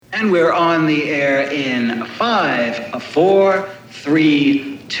And we're on the air in 5, 4,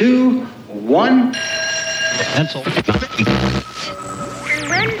 3, 2, 1. Pencil. And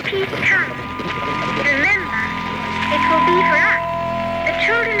when peace comes, remember, it will be for us, the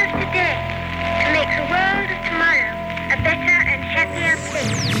children of today, to make the world of tomorrow a better and happier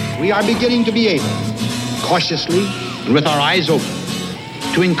place. We are beginning to be able, cautiously and with our eyes open,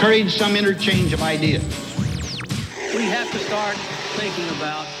 to encourage some interchange of ideas. We have to start thinking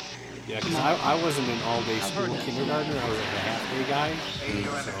about... Yeah, because I wasn't in all-day school kindergartner. I was like a half-day guy.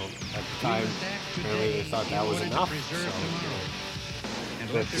 So at the time, apparently they thought that was enough.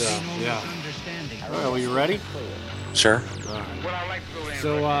 So, yeah. All right, well, you ready? Sure. All right.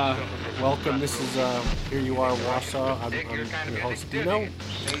 So, welcome. This is Here You Are, Wausau. I'm your host, Dino.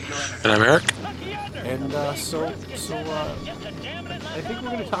 And I'm Eric. And I think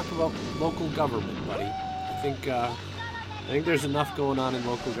we're going to talk about local government, buddy. I think there's enough going on in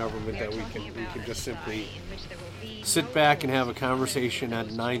local government that we can just simply sit back and have a conversation at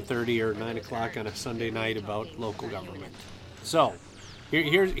 9:30 or 9 o'clock on a Sunday night about local government. So,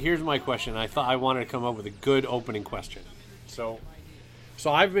 here's my question. I thought I wanted to come up with a good opening question. So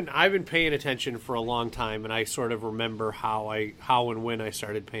I've been paying attention for a long time, and I sort of remember how and when I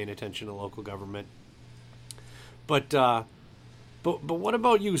started paying attention to local government. But what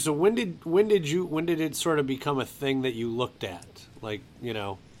about you? So when did it sort of become a thing that you looked at, like, you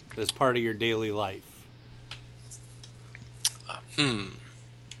know, as part of your daily life?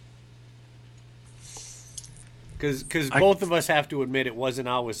 Because both of us have to admit it wasn't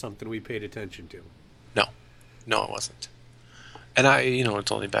always something we paid attention to. No, it wasn't. And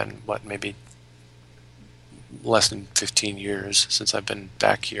it's only been maybe less than 15 years since I've been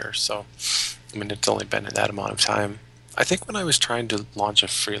back here. So, I mean, it's only been in that amount of time. I think when I was trying to launch a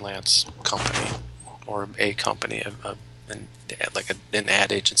freelance company or a company, an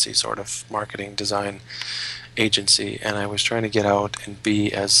ad agency, sort of marketing design agency, and I was trying to get out and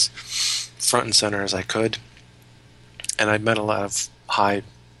be as front and center as I could, and I met a lot of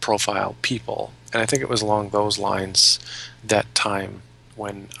high-profile people, and I think it was along those lines that time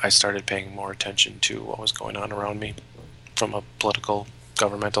when I started paying more attention to what was going on around me from a political,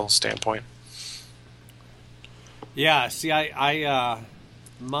 governmental standpoint. Yeah, see, I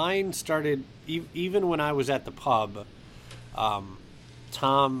mine started even when I was at the pub.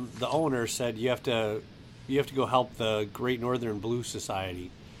 Tom, the owner, said you have to go help the Great Northern Blues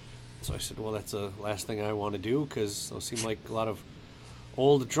Society. So I said, well, that's the last thing I want to do, because those seem like a lot of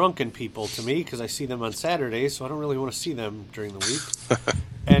old drunken people to me, because I see them on Saturdays, so I don't really want to see them during the week.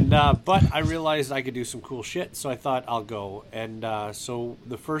 And but I realized I could do some cool shit, so I thought I'll go. And so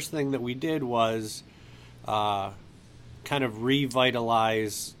the first thing that we did was kind of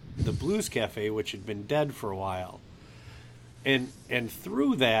revitalize the Blues Cafe, which had been dead for a while. And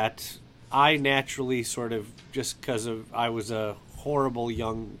through that, I naturally sort of, just because I was a horrible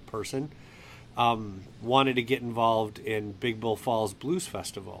young person, wanted to get involved in Big Bull Falls Blues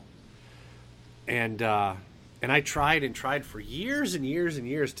Festival. And I tried for years and years and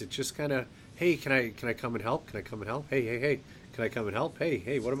years to just kind of, hey, can I come and help? Can I come and help? Hey, can I come and help?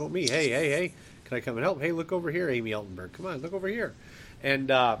 Hey, what about me? Hey, can I come and help? Hey, look over here, Amy Altenberg. Come on, look over here. And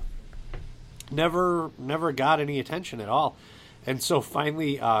never got any attention at all. And so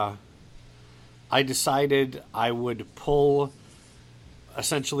finally, I decided I would pull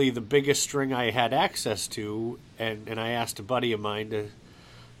essentially the biggest string I had access to, and I asked a buddy of mine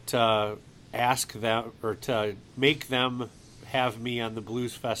to ask them, or to make them have me on the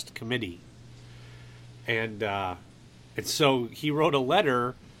Blues Fest committee. And so he wrote a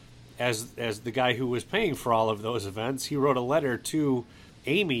letter, as the guy who was paying for all of those events. He wrote a letter to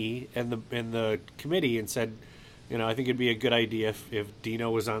Amy and the committee and said, you know, I think it'd be a good idea if Dino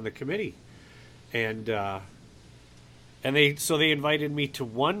was on the committee. And they invited me to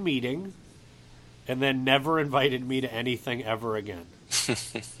one meeting, and then never invited me to anything ever again.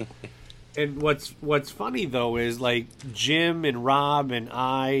 And what's funny though is, like, Jim and Rob and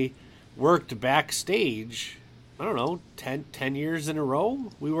I worked backstage. I don't know, 10 years in a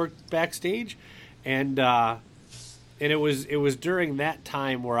row we worked backstage, and it was during that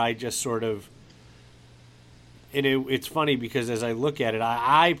time where I just sort of, and it's funny because as I look at it,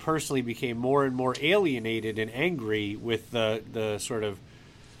 I personally became more and more alienated and angry with the sort of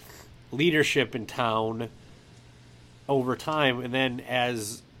leadership in town over time. And then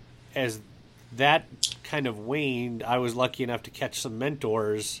as that kind of waned, I was lucky enough to catch some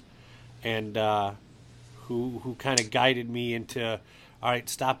mentors and who kind of guided me into, all right,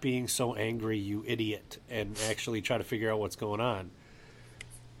 stop being so angry, you idiot, and actually try to figure out what's going on.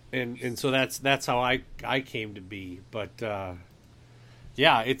 And so that's how I came to be. But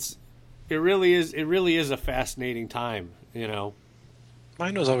yeah, it really is a fascinating time, you know.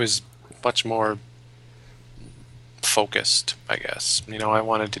 Mine was always much more focused, I guess. You know, I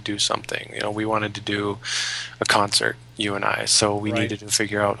wanted to do something. You know, we wanted to do a concert, you and I, so we Right. needed to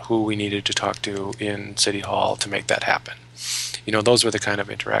figure out who we needed to talk to in City Hall to make that happen. You know, those were the kind of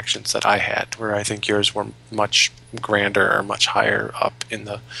interactions that I had, where I think yours were much grander or much higher up in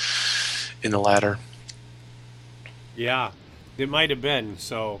the ladder. Yeah, it might have been.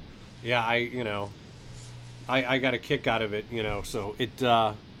 So, yeah, I got a kick out of it, you know. So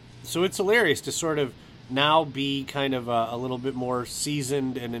it's hilarious to sort of now be kind of a little bit more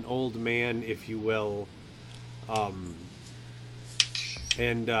seasoned and an old man, if you will. So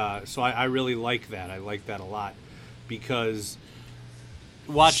I really like that. I like that a lot, because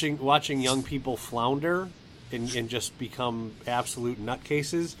watching young people flounder and just become absolute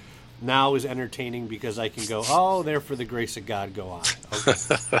nutcases now is entertaining, because I can go, oh, there for the grace of God, go on. Okay.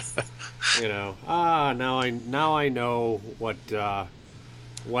 You know, now I know what I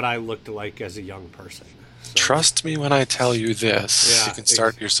looked like as a young person. So, Trust me when I tell you this. Yeah, You can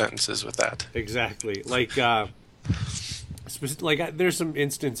start your sentences with that. exactly. There's some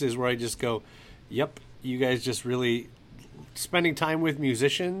instances where I just go, yep, you guys just really spending time with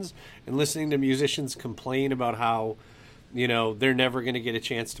musicians and listening to musicians complain about how, you know, they're never going to get a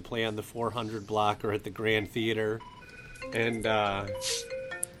chance to play on the 400 block or at the Grand Theater. And I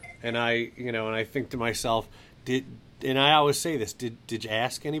think to myself, and I always say this, did you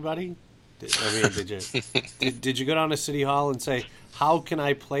ask anybody? Did you go down to City Hall and say, how can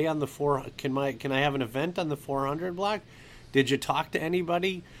I play on the can I have an event on the 400 block? Did you talk to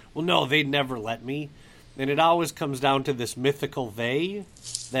anybody? Well, no, they'd never let me. And it always comes down to this mythical they,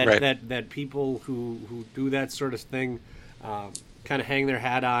 that people who do that sort of thing kind of hang their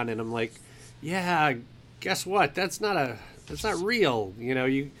hat on. And I'm like, yeah, guess what? That's not real. You know,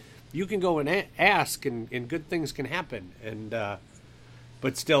 you can go and ask, and good things can happen. And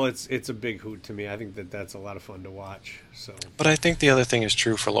but still, it's a big hoot to me. I think that's a lot of fun to watch. So, But I think the other thing is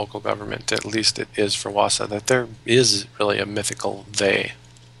true for local government, at least it is for Wausau, that there is really a mythical they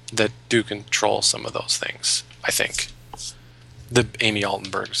that do control some of those things, I think. The Amy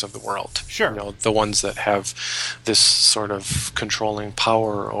Altenbergs of the world. Sure. You know, the ones that have this sort of controlling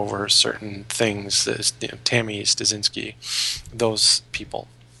power over certain things, Tammy Stasinski, those people.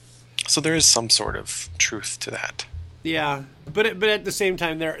 So there is some sort of truth to that. yeah, but at the same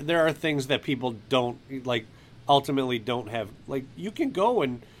time, there are things that people don't ultimately don't have. Like, you can go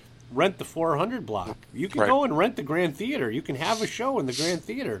and rent the 400 block. You can Right. go and rent the Grand Theater. You can have a show in the Grand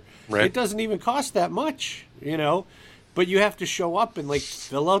Theater. Right. It doesn't even cost that much, you know. But you have to show up and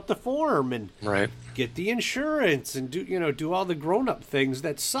fill out the form and Right. get the insurance and do all the grown up things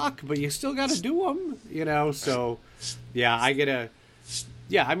that suck, but you still got to do them, you know. So, yeah, I think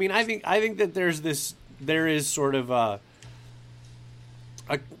that there is sort of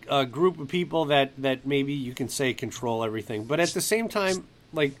a group of people that maybe you can say control everything, but at the same time,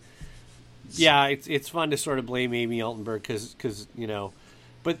 yeah, it's fun to sort of blame Amy Altenberg because you know,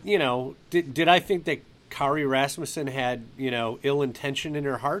 but you know, did I think that Kari Rasmussen had, you know, ill intention in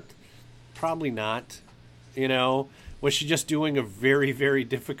her heart? Probably not. You know, was she just doing a very, very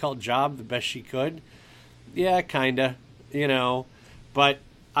difficult job the best she could? Yeah, kinda. You know, but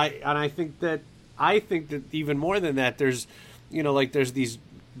I think that even more than that, there's, you know, there's these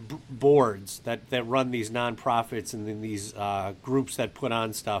boards that run these nonprofits and then these groups that put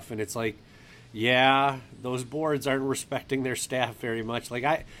on stuff, and it's like, yeah, those boards aren't respecting their staff very much.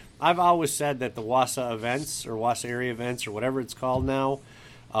 I've always said that the Wausau events or Wausau area events or whatever it's called now,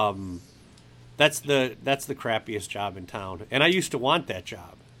 that's the crappiest job in town. And I used to want that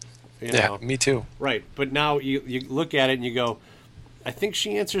job. You know? Yeah, me too. Right. But now you look at it and you go, I think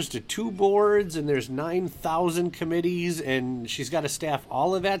she answers to 2 boards and there's 9,000 committees and she's got to staff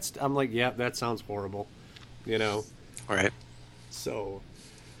all of that. I'm like, yeah, that sounds horrible. You know? Right. So,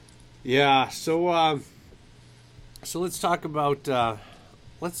 yeah. So let's talk about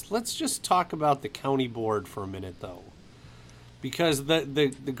let's just talk about the county board for a minute, though, because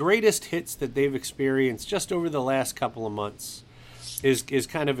the greatest hits that they've experienced just over the last couple of months is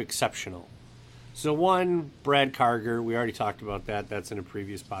kind of exceptional. So 1, Brad Carger, we already talked about that. That's in a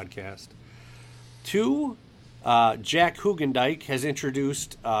previous podcast. 2, Jack Hugendijk has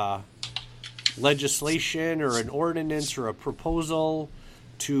introduced legislation or an ordinance or a proposal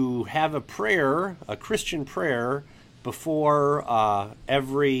to have a prayer, a Christian prayer, before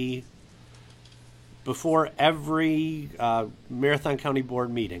every Marathon County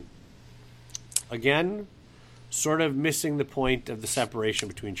Board meeting. Again, sort of missing the point of the separation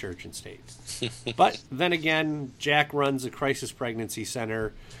between church and state. But then again, Jack runs a crisis pregnancy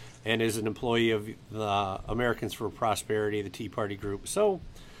center and is an employee of the Americans for Prosperity, the Tea Party group. So,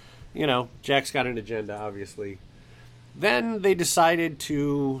 you know, Jack's got an agenda, obviously. Then they decided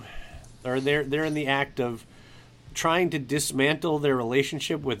to, or they're in the act of trying to dismantle their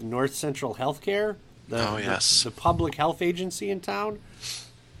relationship with North Central Healthcare, the public health agency in town.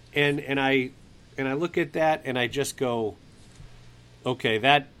 And I look at that and I just go, okay,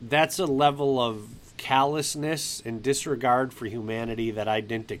 that's a level of callousness and disregard for humanity that I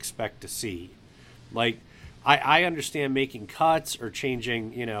didn't expect to see. Like, I understand making cuts or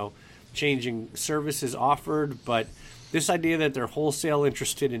changing services offered, but this idea that they're wholesale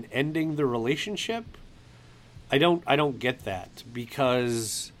interested in ending the relationship, I don't get that,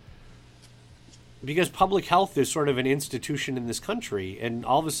 because public health is sort of an institution in this country, and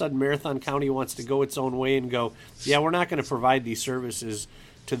all of a sudden Marathon County wants to go its own way and go, yeah, we're not going to provide these services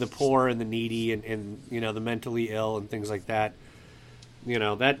to the poor and the needy and you know, the mentally ill and things like that. You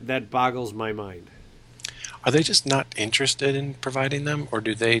know, that boggles my mind. Are they just not interested in providing them, or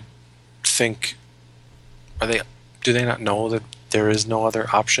do they not know that there is no other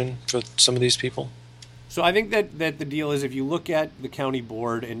option for some of these people? So I think that the deal is, if you look at the county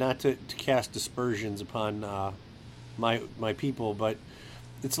board, and not to cast aspersions upon my people, but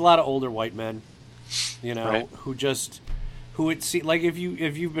it's a lot of older white men, you know, right, who it see, like if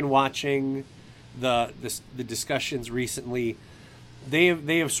you've been watching the discussions recently, they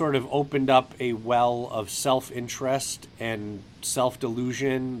have sort of opened up a well of self-interest and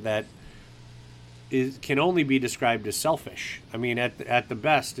self-delusion that can only be described as selfish. I mean, at the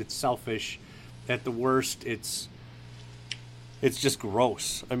best, it's selfish. At the worst, it's just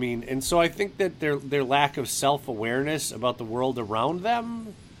gross. I mean, and so I think that their lack of self-awareness about the world around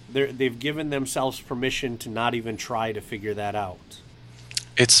them, they've given themselves permission to not even try to figure that out.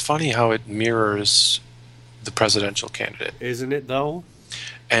 It's funny how it mirrors the presidential candidate. Isn't it, though?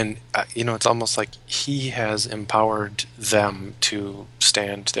 And, you know, it's almost like he has empowered them to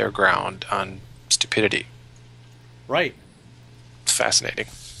stand their ground on stupidity. Right. It's fascinating.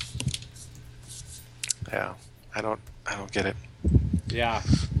 Yeah, I don't get it. Yeah.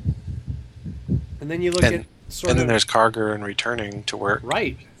 And then you look at and then there's Carger and returning to work.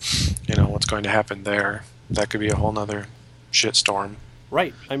 Right. You know, what's going to happen there? That could be a whole nother shitstorm.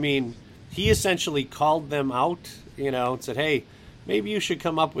 Right. I mean, he essentially called them out, you know, and said, hey, maybe you should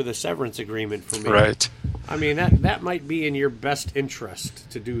come up with a severance agreement for me. Right. I mean, that might be in your best interest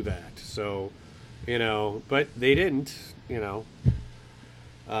to do that. So, you know, but they didn't, you know.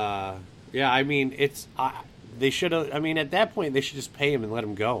 Yeah, I mean, they should have. I mean, at that point, they should just pay him and let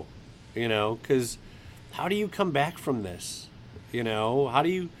him go. You know, because how do you come back from this? You know, how do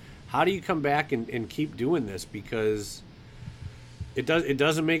you come back and keep doing this? Because it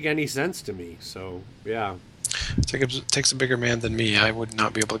doesn't make any sense to me. So yeah, it takes a bigger man than me. I would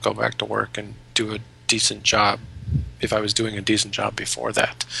not be able to go back to work and do a decent job if I was doing a decent job before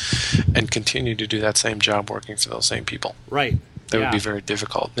that, and continue to do that same job working for those same people. Right. That would be very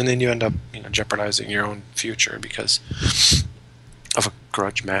difficult, and then you end up, you know, jeopardizing your own future because of a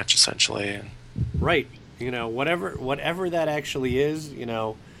grudge match, essentially. Right. You know, whatever that actually is. You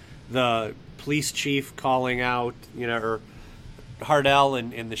know, the police chief calling out, you know, or Hardell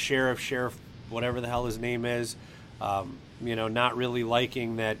and the sheriff, whatever the hell his name is, you know, not really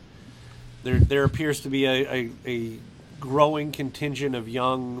liking that. There appears to be a growing contingent of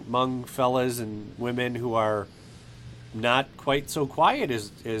young fellas and women who are not quite so quiet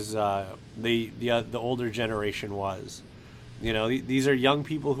as the older generation was. You know, these are young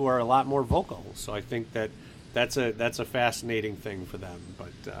people who are a lot more vocal. So I think that's a fascinating thing for them. But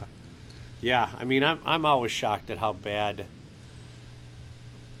yeah, I mean, I'm always shocked at how bad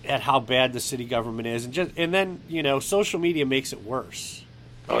the city government is, and then, you know, social media makes it worse.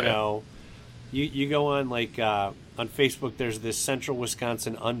 You know, you go on on Facebook. There's this Central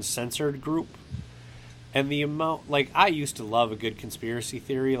Wisconsin Uncensored group. And the amount, like, I used to love a good conspiracy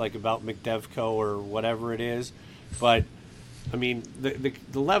theory, like about McDevco or whatever it is. But, I mean, the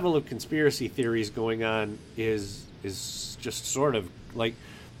level of conspiracy theories going on is just sort of, like,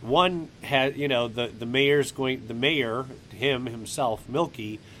 one has, you know, the mayor, himself,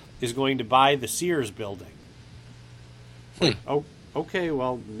 Milky, is going to buy the Sears building. Oh, okay,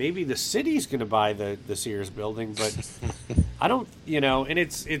 well, maybe the city's going to buy the Sears building, but I don't, you know, and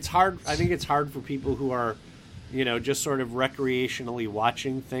it's hard. I think it's hard for people who are, you know, just sort of recreationally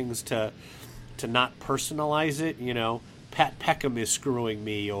watching things to not personalize it. You know, Pat Peckham is screwing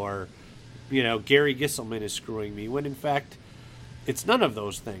me, or, you know, Gary Gisselman is screwing me, when in fact, it's none of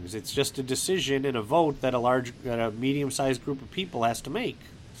those things. It's just a decision and a vote that a medium-sized group of people has to make.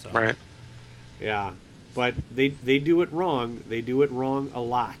 So, Right. yeah, but they do it wrong. They do it wrong a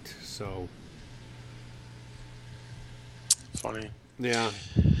lot. So Funny. yeah,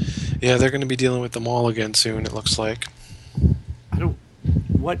 Yeah, they're going to be dealing with them all again soon, it looks like. I don't.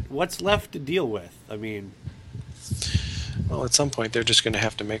 What's left to deal with? I mean, Well, at some point, they're just going to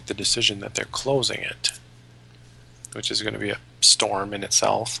have to make the decision that they're closing it, which is going to be a storm in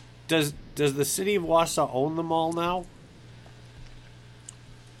itself. does the city of Wausau own the mall now?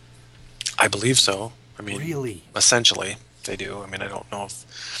 I believe so. I mean, Really? essentially, they do. I mean, I don't know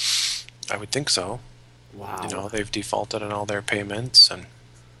if... I would think so. Wow. You know, they've defaulted on all their payments and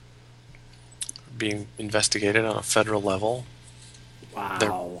being investigated on a federal level.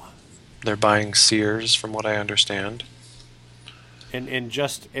 Wow. They're buying Sears, from what I understand.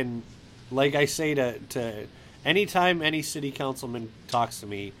 And like I say to anytime any city councilman talks to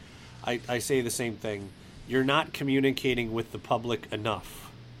me, I say the same thing. You're not communicating with the public enough.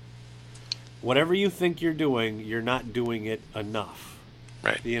 Whatever you think you're doing, you're not doing it enough.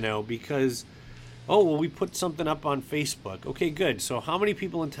 Right. You know, because, oh, well, we put something up on Facebook. Okay, good. So how many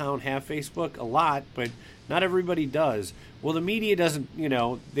people in town have Facebook? A lot, but not everybody does. Well, the media doesn't, you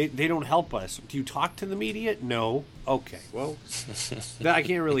know, they don't help us. Do you talk to the media? No. Okay, well, I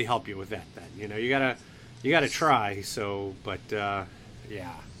can't really help you with that then. You know, you gotta try. So, but,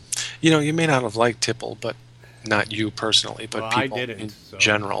 yeah. You know, you may not have liked Tipple, but not you personally, but Well, I people didn't, in so-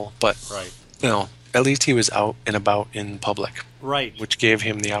 general. But, Right. you know, at least he was out and about in public, Right. which gave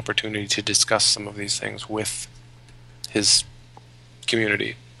him the opportunity to discuss some of these things with his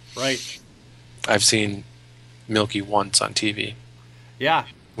community. Right. I've seen Milky once on TV. Yeah.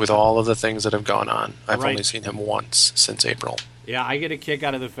 With all of the things that have gone on, I've Right. only seen him once since April. Yeah, I get a kick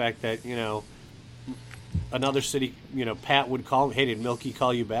out of the fact that, you know, another city, you know, Pat would call me, hey, did Milky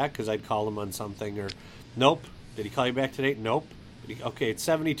call you back? Because I'd call him on something. Or, nope. Did he call you back today? Nope. Okay, it's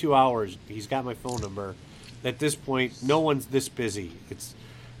 72 hours. He's got my phone number. At this point, no one's this busy. It's,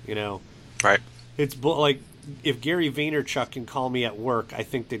 you know, Right. it's like if Gary Vaynerchuk can call me at work, I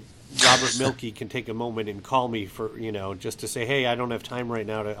think that Robert Milky can take a moment and call me for, you know, just to say, hey, I don't have time right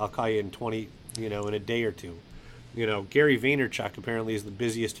now. I'll call you in 20, you know, in a day or two. You know, Gary Vaynerchuk apparently is the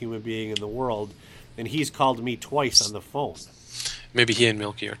busiest human being in the world, and he's called me twice on the phone. Maybe he and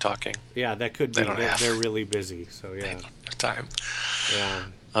Milky are talking. Yeah, that could be. They don't have- They're really busy. So yeah, Time. yeah.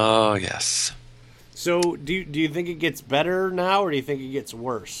 Oh, yes. So do you think it gets better now, or do you think it gets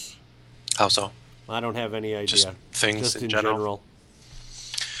worse? How so? I don't have any idea. Just things Just in in general?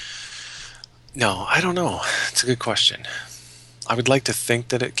 No, I don't know. It's a good question. I would like to think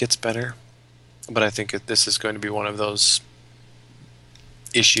that it gets better, but I think this is going to be one of those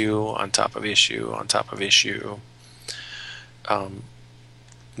issue on top of issue on top of issue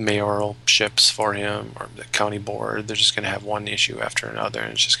mayoral ships for him, or the county board. They're just going to have one issue after another,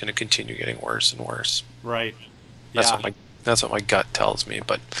 and it's just going to continue getting worse and worse. Right. That's Yeah. that's what my gut tells me,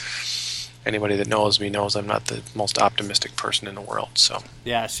 but anybody that knows me knows I'm not the most optimistic person in the world, so...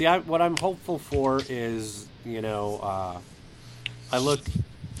 Yeah, see, what I'm hopeful for is, you know, I look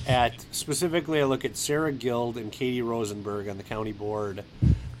at Sarah Guild and Katie Rosenberg on the county board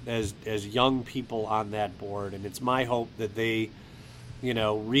as young people on that board, and it's my hope that they, you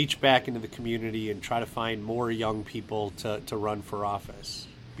know, reach back into the community and try to find more young people to run for office.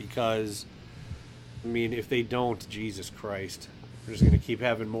 Because, I mean, if they don't, Jesus Christ, we're just going to keep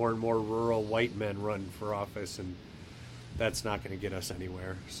having more and more rural white men run for office, and that's not going to get us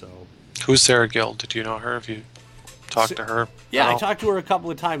anywhere. So, Who's Sarah Guild? Did you know her? Have you talked to her? yeah, at I all? talked to her a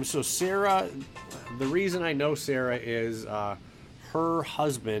couple of times. So Sarah, the reason I know Sarah is her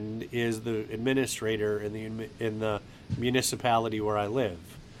husband is the administrator in the municipality where I live.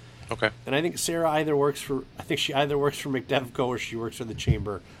 Okay. And I think Sarah either works for McDevco or she works for the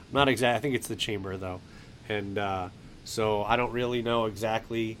chamber. I'm not exact. I think it's the chamber though, and so I don't really know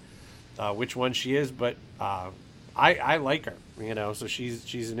exactly which one she is, but I like her. You know, so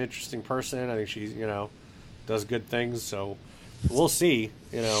she's an interesting person. I think she's, you know, does good things. So we'll see.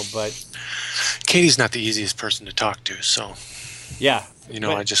 You know, but Katie's not the easiest person to talk to, so yeah, you know,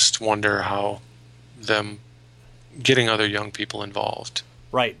 but- I just wonder how them getting other young people involved.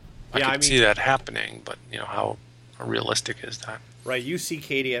 right. I Yeah, can see that happening, but you know, how realistic is that? Right, you see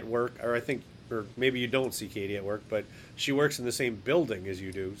Katie at work, or maybe you don't see Katie at work, but she works in the same building as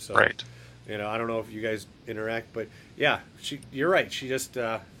you do. So, Right. you know, I don't know if you guys interact, but yeah, you're right. She just,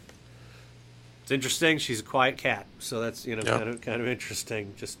 it's interesting. She's a quiet cat, so that's, you know, Yeah. kind of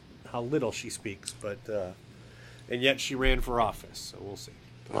interesting. Just how little she speaks, but and yet she ran for office, so we'll see.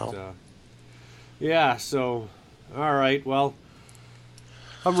 But, Well. yeah. So, all right. Well,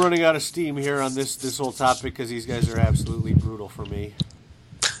 I'm running out of steam here on this whole topic because these guys are absolutely brutal for me.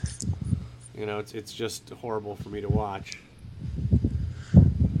 You know, it's just horrible for me to watch.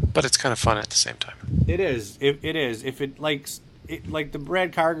 But it's kind of fun at the same time. It is. It is. If it like the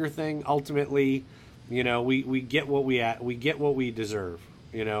Brad Carger thing, ultimately, you know, we get what we get what we deserve.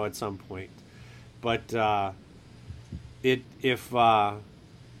 You know, at some point. But so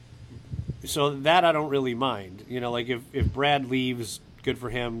that I don't really mind. You know, like if Brad leaves, good for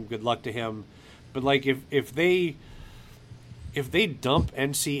him. Good luck to him. But like if they dump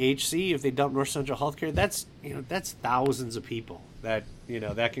NCHC, if they dump North Central Healthcare, that's thousands of people that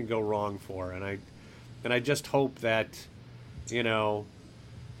that can go wrong for, and I just hope that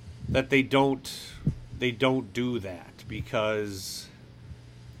that they don't do that, because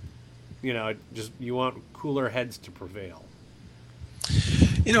you want cooler heads to prevail.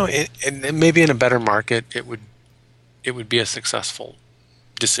 And maybe in a better market, it would be a successful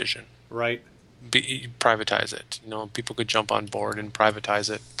decision. Right. Privatize it. People could jump on board and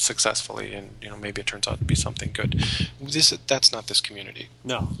privatize it successfully, and maybe it turns out to be something good. That's not this community.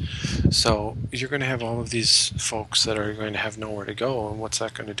 No. So you're going to have all of these folks that are going to have nowhere to go, and what's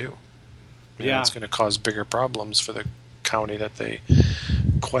that going to do? It's going to cause bigger problems for the county that they,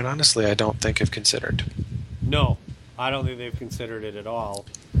 quite honestly, I don't think have considered. No, I don't think they've considered it at all,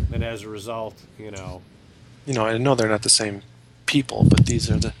 and as a result, I know they're not the same people, but these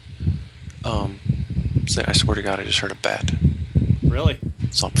are the. I swear to God, I just heard a bat. Really?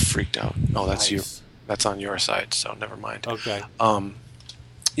 So I'm freaked out. Oh, that's nice. you. That's on your side, so never mind. Okay. I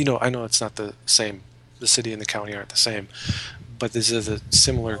know it's not the same. The city and the county aren't the same, but these are the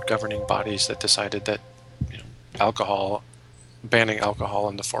similar governing bodies that decided that banning alcohol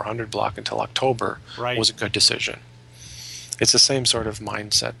in the 400 block until October was a good decision. It's the same sort of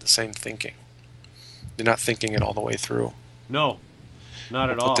mindset, the same thinking. You're not thinking it all the way through. No. Not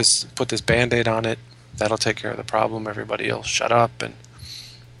at all. Put this Band-Aid on it. That'll take care of the problem. Everybody will shut up, and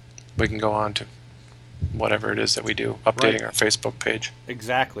we can go on to whatever it is that we do, updating our Facebook page.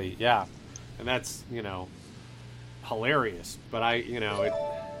 Exactly, yeah. And that's, hilarious. But hold on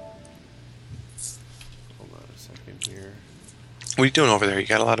a second here. What are you doing over there? You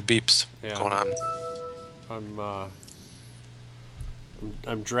got a lot of beeps going on.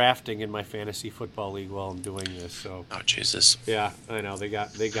 I'm drafting in my fantasy football league while I'm doing this. So. Oh Jesus. Yeah, I know they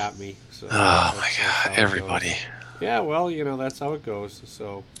got me. So oh my God, everybody. Yeah, well, that's how it goes.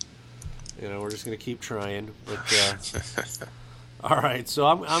 So, we're just gonna keep trying. But all right, so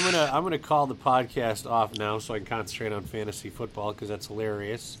I'm gonna call the podcast off now so I can concentrate on fantasy football, because that's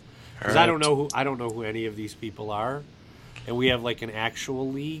hilarious. Because I don't know who any of these people are, and we have like an actual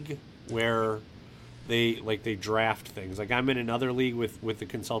league where they draft things. Like I'm in another league with the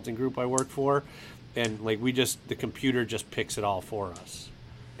consulting group I work for, and like the computer just picks it all for us,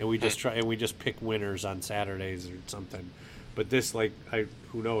 and we just pick winners on Saturdays or something. But this, who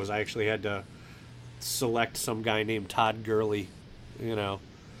knows? I actually had to select some guy named Todd Gurley,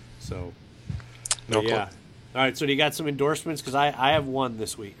 So no clue. Yeah. All right. So do you got some endorsements? Because I have one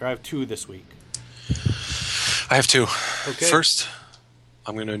this week, or I have two this week. I have two. Okay. First,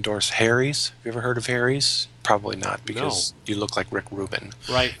 I'm going to endorse Harry's. Have you ever heard of Harry's? Probably not, because you look like Rick Rubin.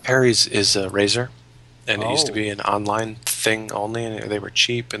 Right. Harry's is a razor, and it used to be an online thing only, and they were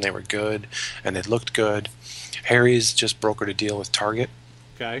cheap, and they were good, and they looked good. Harry's just brokered a deal with Target.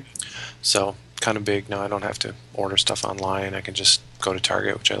 Okay. So, kind of big. Now I don't have to order stuff online. I can just go to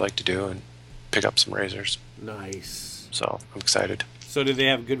Target, which I like to do, and pick up some razors. Nice. So, I'm excited. So do they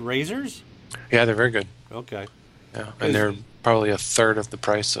have good razors? Yeah, they're very good. Okay. Yeah, and they're probably a third of the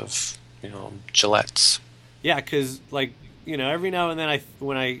price of, Gillette's. Yeah, because every now and then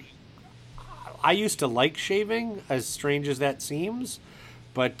I used to like shaving, as strange as that seems,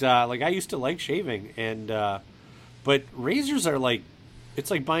 but I used to like shaving, and but razors are it's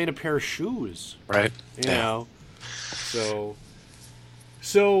like buying a pair of shoes, right? You know, so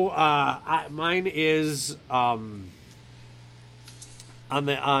mine is on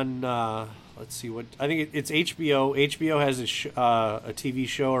let's see what I think it's HBO. HBO has a TV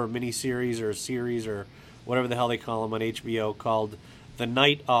show or a mini series or a series or whatever the hell they call them on HBO called The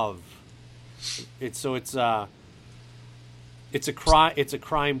Night of. It's a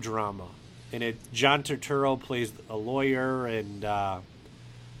crime drama, and John Turturro plays a lawyer, and the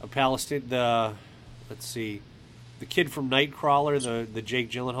kid from Nightcrawler, the Jake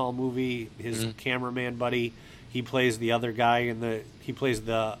Gyllenhaal movie, his cameraman buddy, he plays the other guy he plays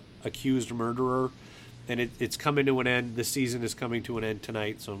the accused murderer, and it's coming to an end. The season is coming to an end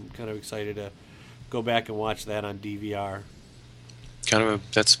tonight, so I'm kind of excited to go back and watch that on DVR.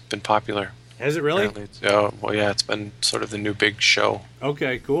 That's been popular. Has it really? Apparently well, yeah, it's been sort of the new big show.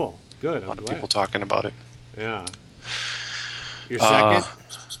 Okay, cool. Good. A lot of people talking about it. Yeah. Your second?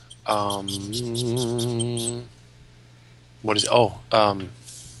 What is it?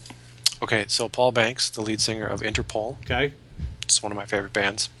 Okay, so Paul Banks, the lead singer of Interpol. Okay. It's one of my favorite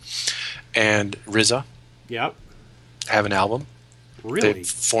bands. And RZA Yep. have an album. Really? They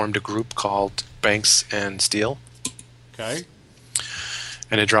formed a group called Banks and Steel, Okay.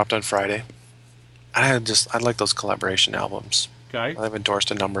 and it dropped on Friday. I like those collaboration albums. Okay. I've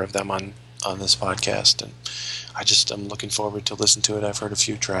endorsed a number of them on this podcast, and I'm looking forward to listen to it. I've heard a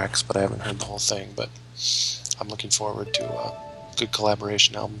few tracks, but I haven't heard the whole thing. But I'm looking forward to a good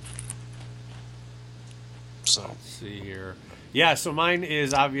collaboration album. So Let's see here. Yeah, so mine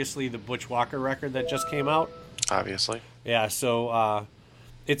is obviously the Butch Walker record that just came out. obviously, Yeah, so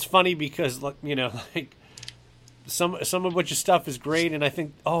it's funny because like some of Butch's stuff is great, and I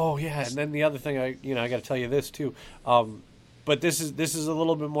think and then the other thing I got to tell you this too. But this is a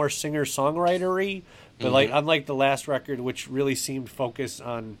little bit more singer songwritery, but like unlike the last record, which really seemed focused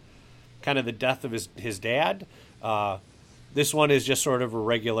on kind of the death of his dad, this one is just sort of a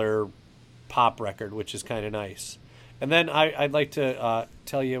regular pop record, which is kind of nice. And then I'd like to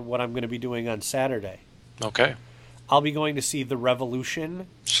tell you what I'm going to be doing on Saturday. okay. I'll be going to see The Revolution.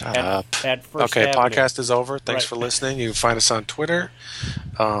 Shut up. At First Okay, Avenue. podcast is over. Thanks Right. for listening. You can find us on Twitter.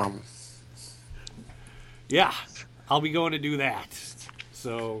 Yeah, I'll be going to do that.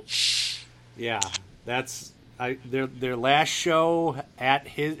 So, yeah, that's their last show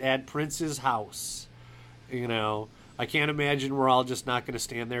at Prince's house. You know, I can't imagine we're all just not going to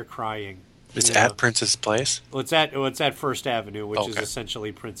stand there crying. It's you know? at Prince's place. Well, it's at First Avenue, which is Okay.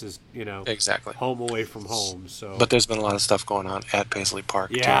 essentially Prince's, Exactly. home away from home. So, But there's been a lot of stuff going on at Paisley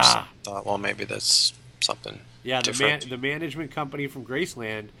Park. Yeah. Too, so I thought, well, maybe that's something yeah, different. the management company from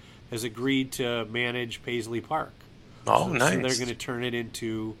Graceland has agreed to manage Paisley Park. Oh, So nice. they're going to turn it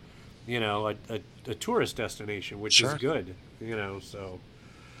into, a tourist destination, which Sure. is good. So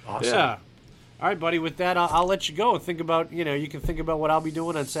Awesome. yeah. All right, buddy. With that, I'll let you go. Think about, you can think about what I'll be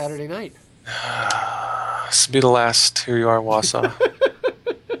doing on Saturday night. This will be the last. Here you are, Wausau.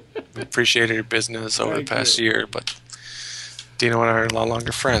 We appreciated your business over Thank the past you. year, but Dino and I are no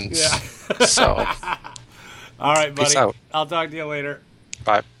longer friends. Yeah. So, All right, buddy. Peace out. I'll talk to you later.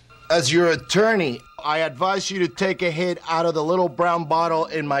 bye. As your attorney, I advise you to take a hit out of the little brown bottle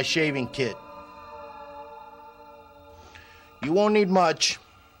in my shaving kit. You won't need much,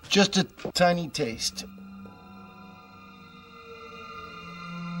 just a tiny taste.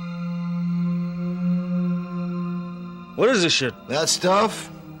 What is this shit? That stuff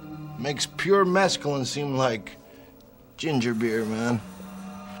makes pure mescaline seem like ginger beer, man.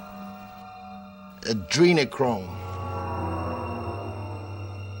 Adrenochrome.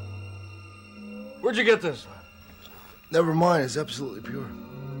 Where'd you get this? Never mind, it's absolutely pure.